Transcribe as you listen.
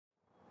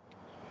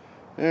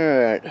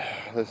Alright,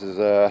 this is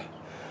the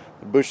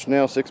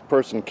Bushnell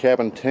 6-person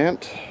cabin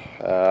tent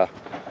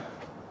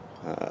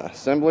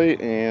assembly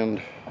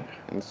and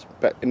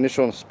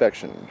initial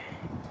inspection.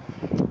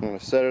 I'm going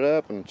to set it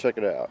up and check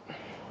it out.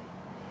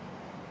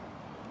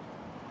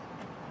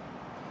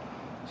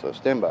 So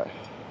stand by.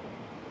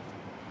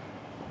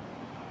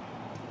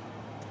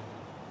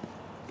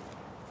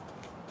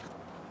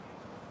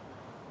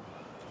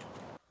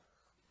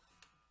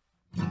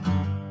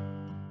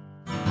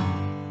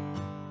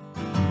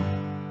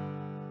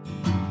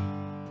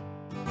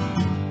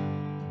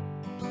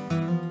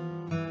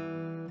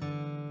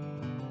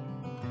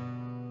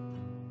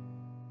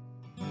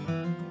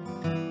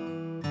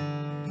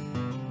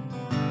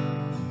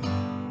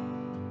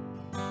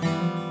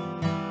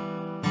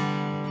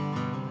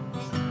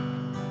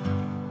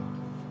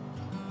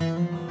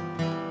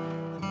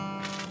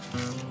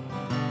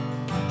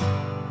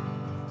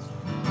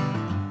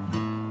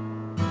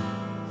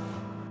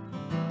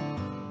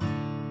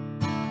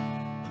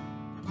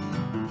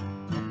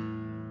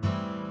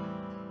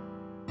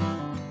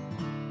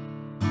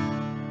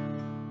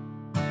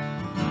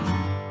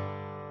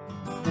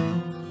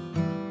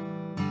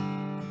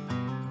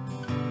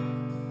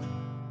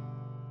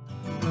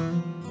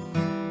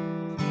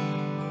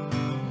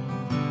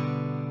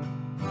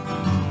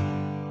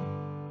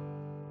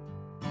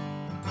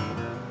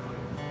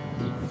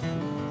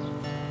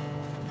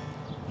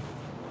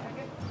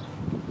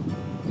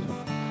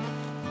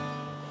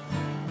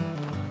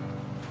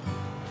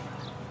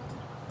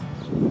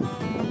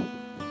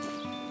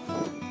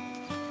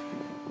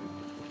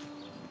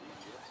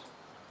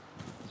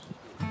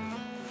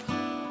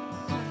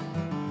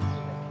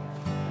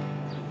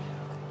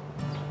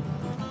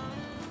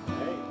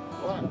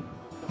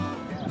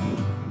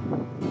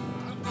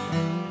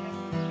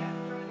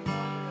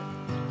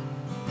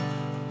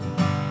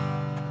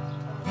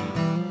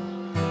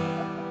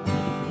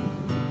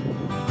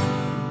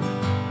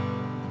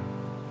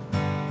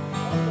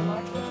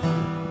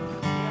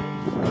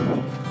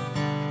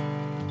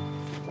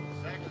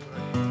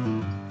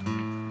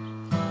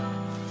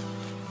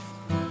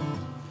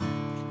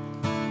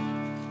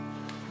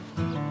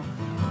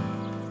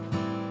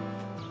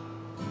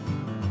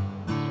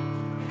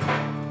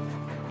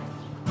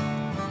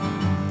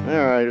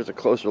 Alright, here's a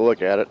closer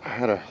look at it. I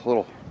had a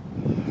little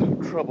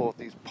trouble with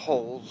these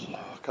poles.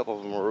 A couple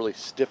of them were really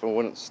stiff and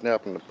wouldn't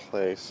snap into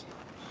place.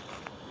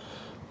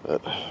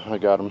 But I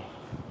got them.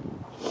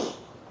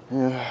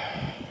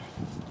 Yeah.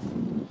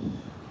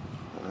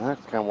 That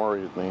kind of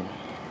worries me.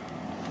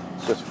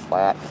 It's just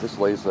flat. This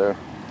lays there.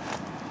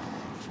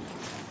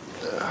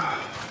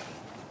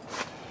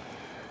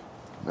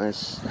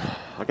 Nice.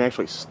 I can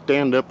actually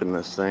stand up in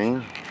this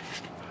thing.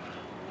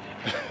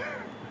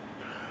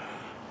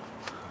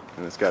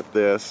 And it's got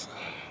this.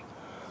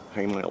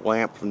 Hang my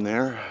lamp from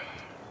there.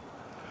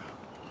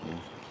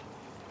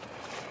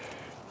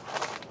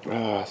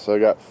 So I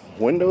got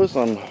windows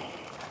on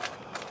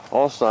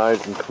all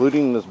sides,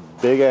 including this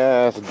big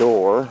ass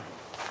door.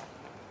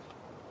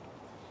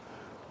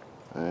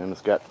 And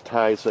it's got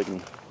ties so I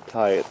can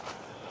tie it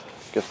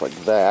just like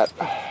that.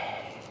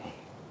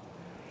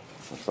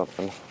 Or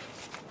something.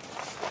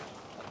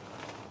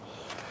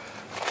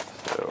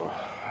 So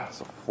that's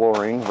the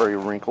flooring, very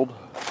wrinkled.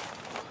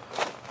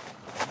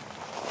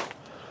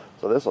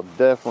 So this will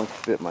definitely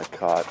fit my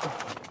cot,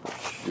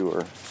 for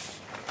sure.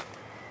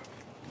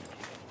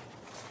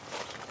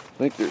 I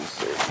think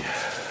there's a...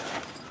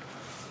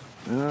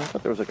 I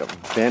thought there was like a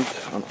vent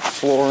on the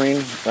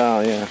flooring.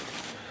 Oh yeah,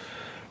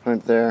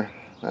 right there.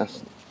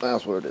 That's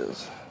what it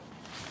is.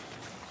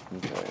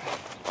 Okay.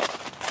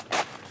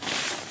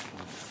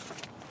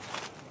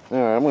 All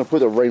right, I'm gonna put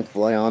the rain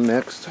fly on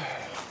next.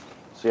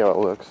 See how it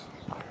looks.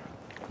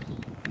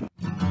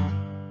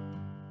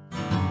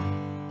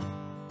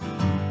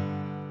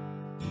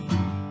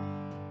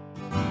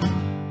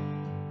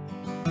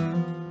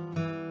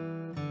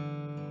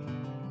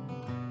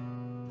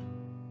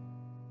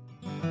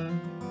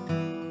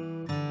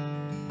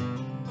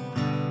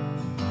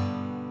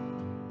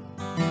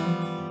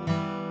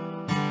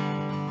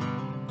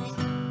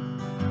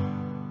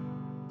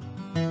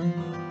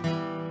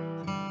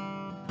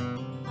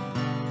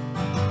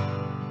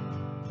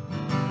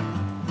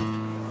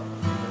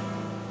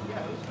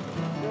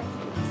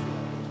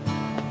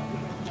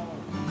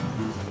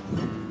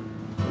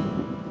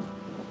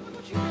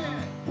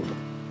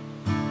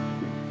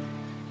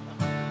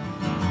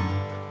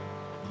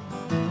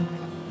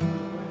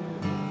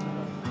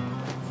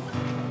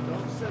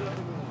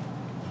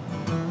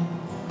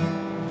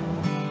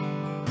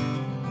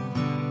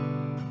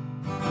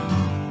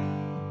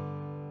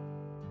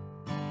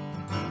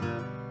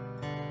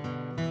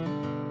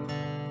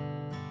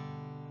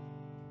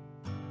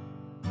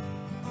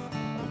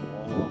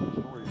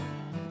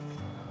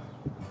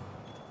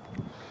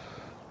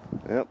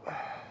 Yep.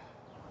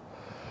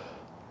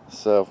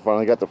 So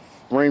finally got the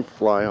rain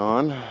fly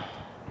on.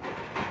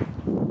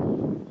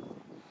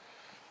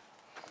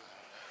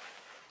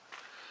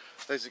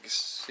 As you can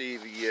see,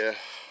 the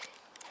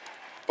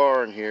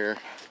barn here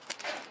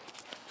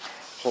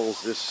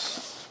holds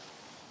this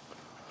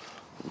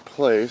in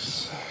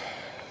place.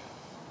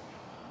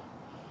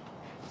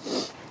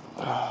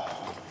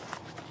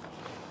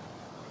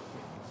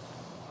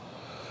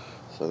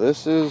 So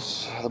this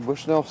is the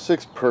Bushnell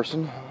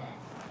 6-person.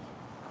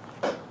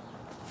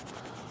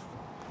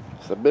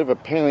 It's a bit of a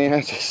pain in the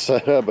ass to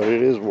set up, but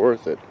it is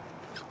worth it.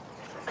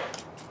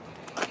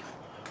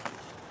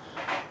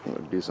 I'm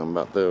gonna do something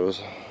about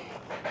those.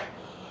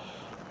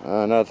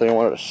 Another thing I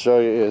wanted to show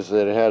you is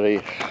that it had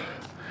a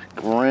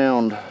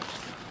ground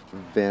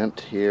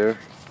vent here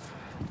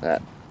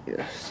that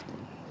is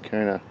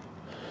kind of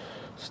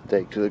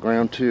staked to the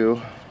ground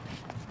too,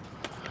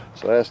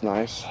 so that's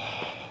nice.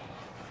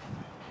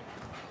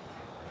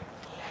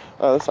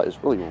 Oh, this side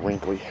is really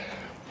wrinkly.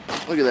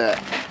 Look at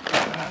that.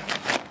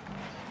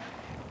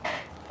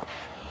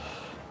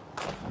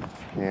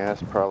 Yeah,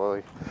 that's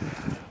probably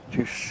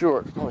too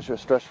short. Probably should have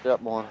stretched it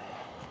out more.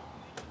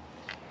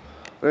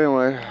 But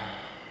anyway,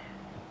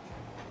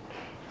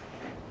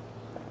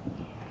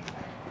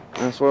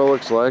 that's what it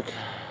looks like.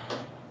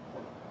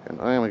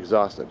 And I am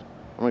exhausted.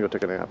 I'm gonna go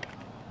take a nap.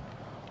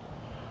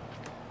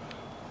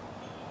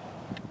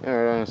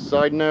 Alright, on a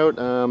side note,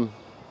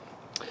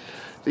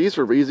 these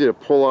were easy to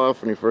pull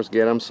off when you first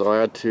get them, so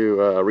I had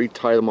to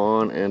retie them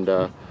on, and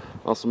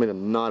also made a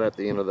knot at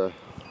the end of the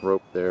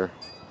rope there.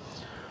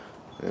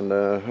 And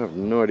I have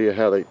no idea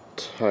how they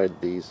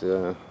tied these,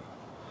 but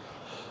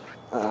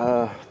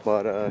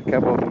a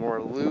couple of them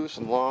were loose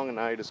and long, and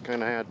I just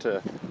kind of had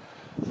to,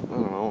 I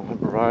don't know,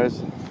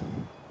 improvise.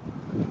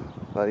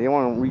 But you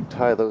want to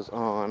retie those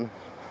on.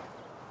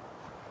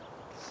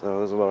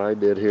 So this is what I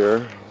did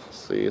here.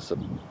 See, it's a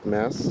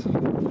mess.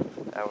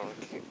 That one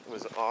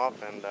was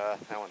off, and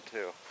that one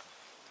too.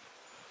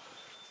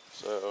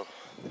 So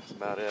that's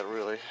about it,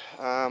 really.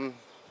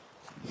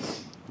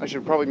 I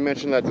should probably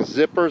mention that the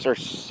zippers are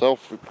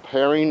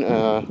self-repairing.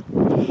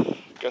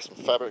 Got some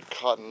fabric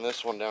caught in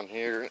this one down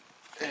here,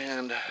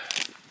 and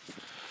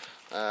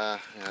yeah,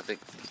 I think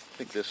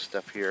this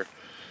stuff here,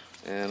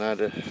 and I had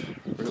to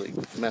really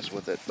mess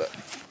with it, but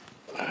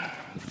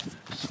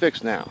it's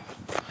fixed now,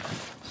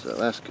 so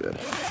that's good.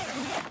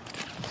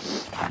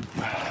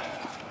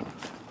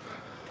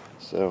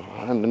 So,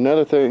 and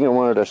another thing I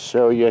wanted to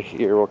show you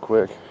here real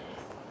quick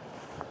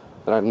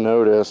that I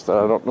noticed,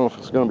 I don't know if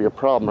it's going to be a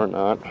problem or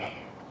not.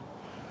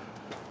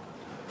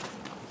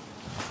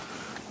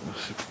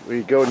 If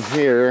we go in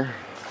here,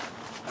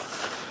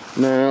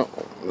 now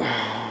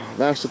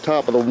that's the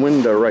top of the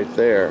window right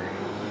there.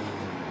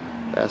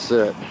 That's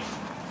it.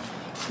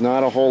 It's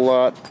not a whole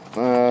lot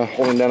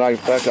holding down. In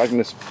fact, I can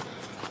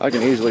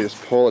easily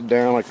just pull it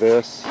down like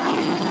this.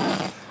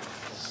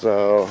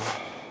 So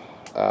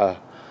I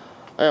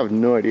have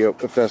no idea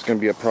if that's going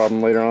to be a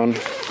problem later on.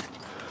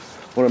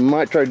 What I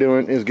might try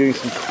doing is getting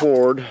some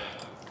cord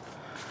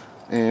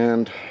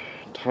and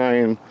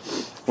tying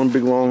one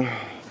big long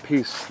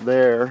piece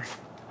there,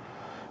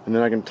 and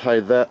then I can tie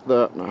that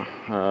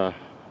to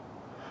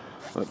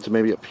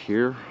maybe up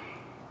here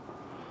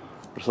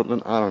or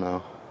something. I don't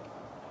know.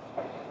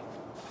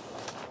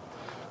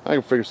 I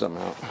can figure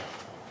something out.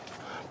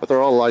 But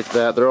they're all like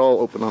that. They're all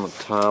open on the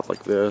top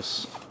like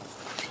this.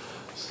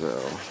 So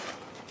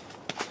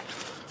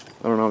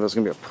I don't know if that's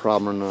gonna be a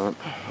problem or not.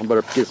 I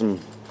better get some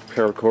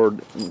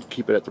paracord and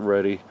keep it at the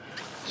ready,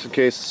 just in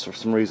case for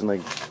some reason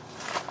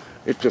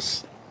it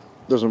just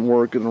doesn't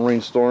work in the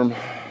rainstorm.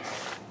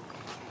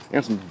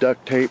 And some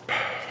duct tape.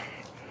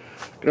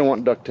 You don't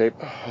want duct tape,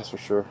 that's for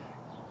sure.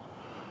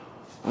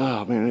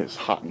 Oh man, it's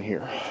hot in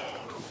here.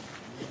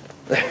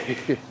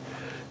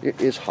 It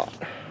is hot.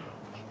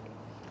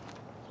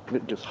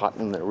 It gets hot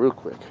in there real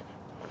quick.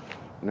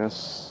 And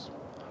that's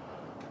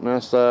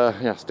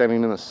yeah,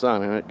 standing in the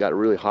sun, and it got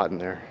really hot in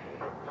there.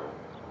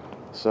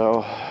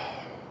 So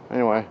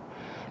anyway,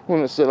 I'm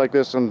gonna sit like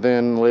this, and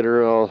then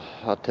later I'll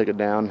take it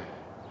down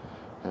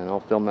and I'll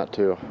film that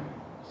too.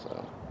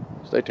 So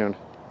stay tuned.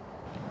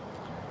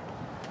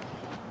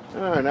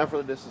 Alright, now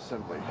for the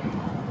disassembly.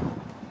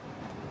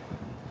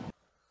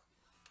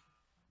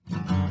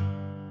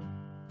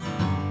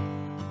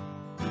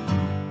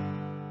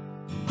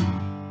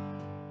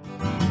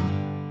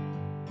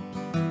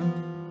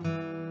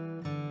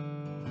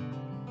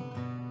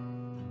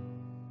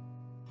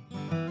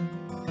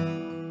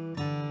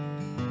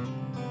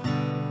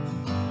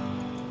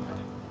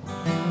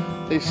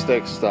 These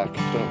stakes stuck,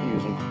 don't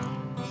use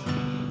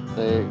them.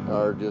 They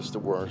are just the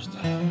worst.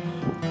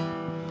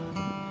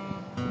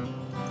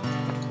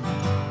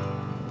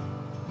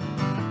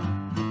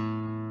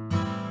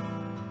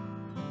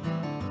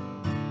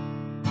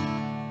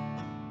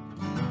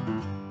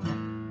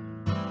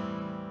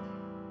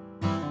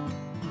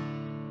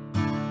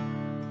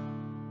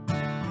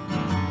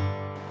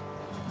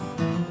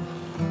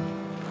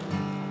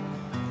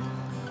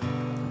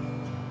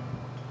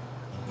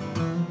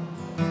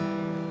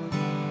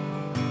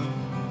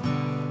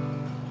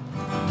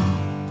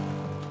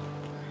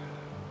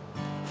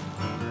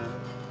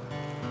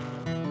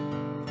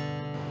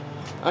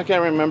 I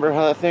can't remember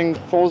how that thing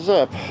folds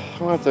up.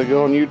 I'll have to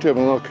go on YouTube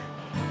and look.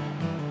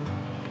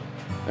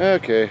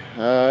 Okay,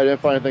 I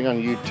didn't find anything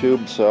on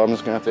YouTube, so I'm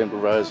just gonna have to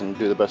improvise and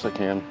do the best I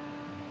can.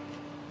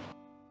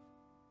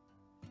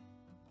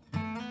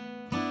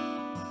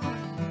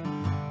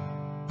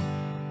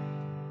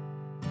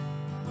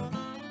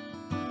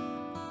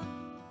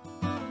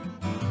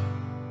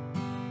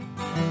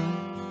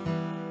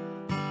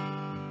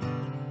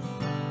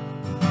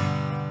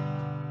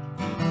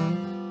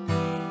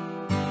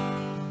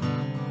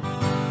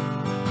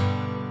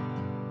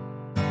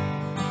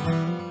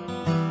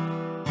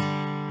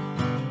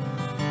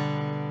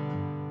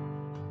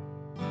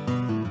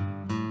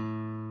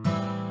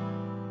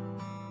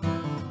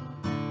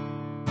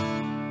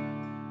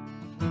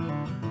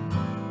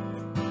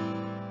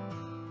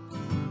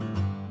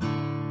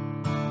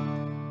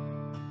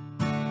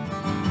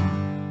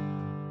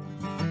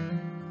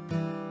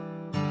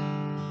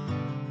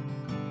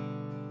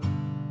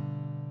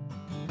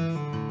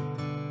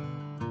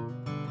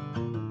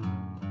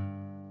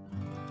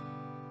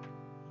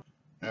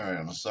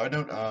 Side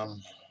note,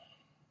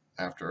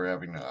 after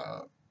having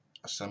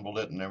assembled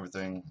it and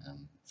everything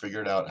and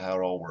figured out how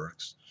it all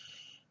works,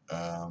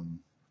 um,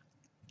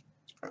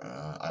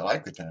 I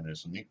like the tent.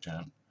 It's a neat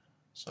tent,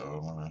 so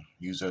I'm gonna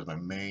use it as my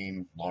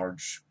main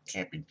large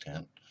camping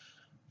tent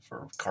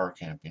for car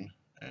camping,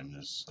 and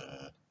just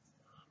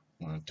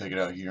I'm gonna take it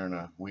out here in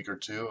a week or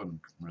two and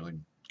really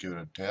give it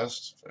a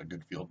test, a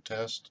good field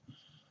test.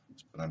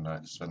 Spend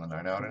the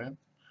night out in it,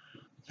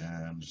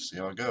 and see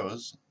how it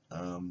goes.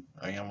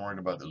 I am worried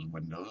about those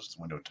windows,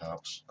 the window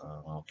tops.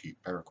 I'll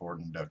keep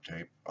paracord and duct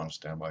tape on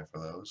standby for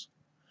those,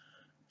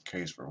 in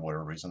case for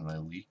whatever reason they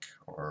leak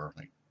or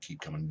they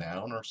keep coming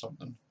down or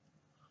something.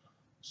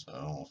 So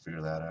we'll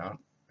figure that out.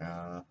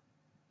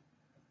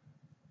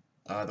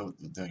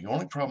 The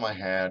only problem I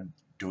had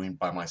doing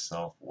by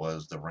myself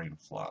was the rain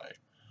fly.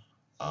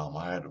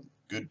 I had a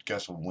good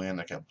gust of wind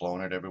that kept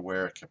blowing it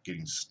everywhere. It kept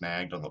getting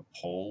snagged on the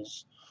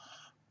poles.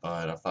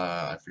 But if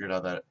I figured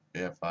out that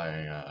if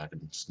I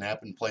can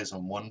snap in place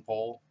on one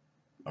pole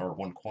or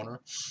one corner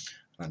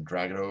and then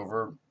drag it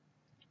over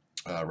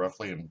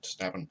roughly and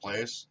snap in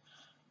place,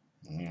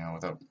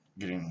 without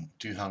getting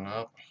too hung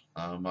up,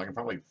 I can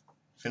probably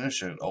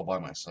finish it all by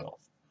myself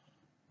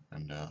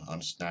and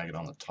unsnag it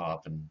on the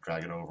top and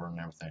drag it over and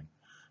everything.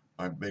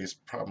 My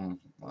biggest problem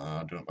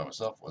doing it by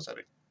myself was that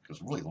it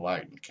was really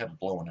light and kept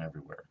blowing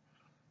everywhere.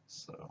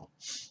 So,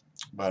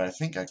 but I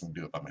think I can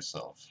do it by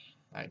myself.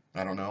 I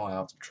don't know. I'll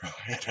have to try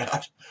it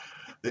out.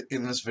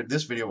 In this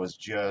video was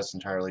just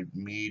entirely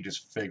me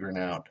just figuring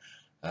out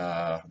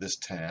this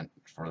tent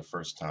for the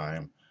first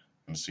time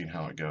and seeing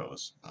how it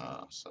goes.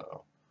 My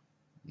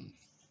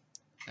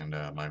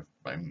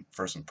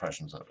first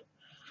impressions of it,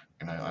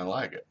 and I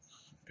like it.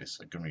 It's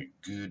going to be a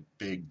good,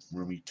 big,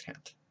 roomy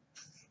tent.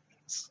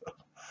 So,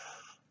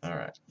 all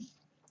right,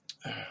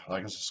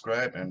 like and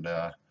subscribe, and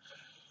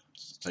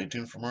stay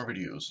tuned for more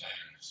videos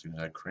as soon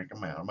as I crank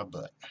them out of my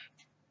butt.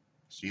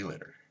 See you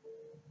later.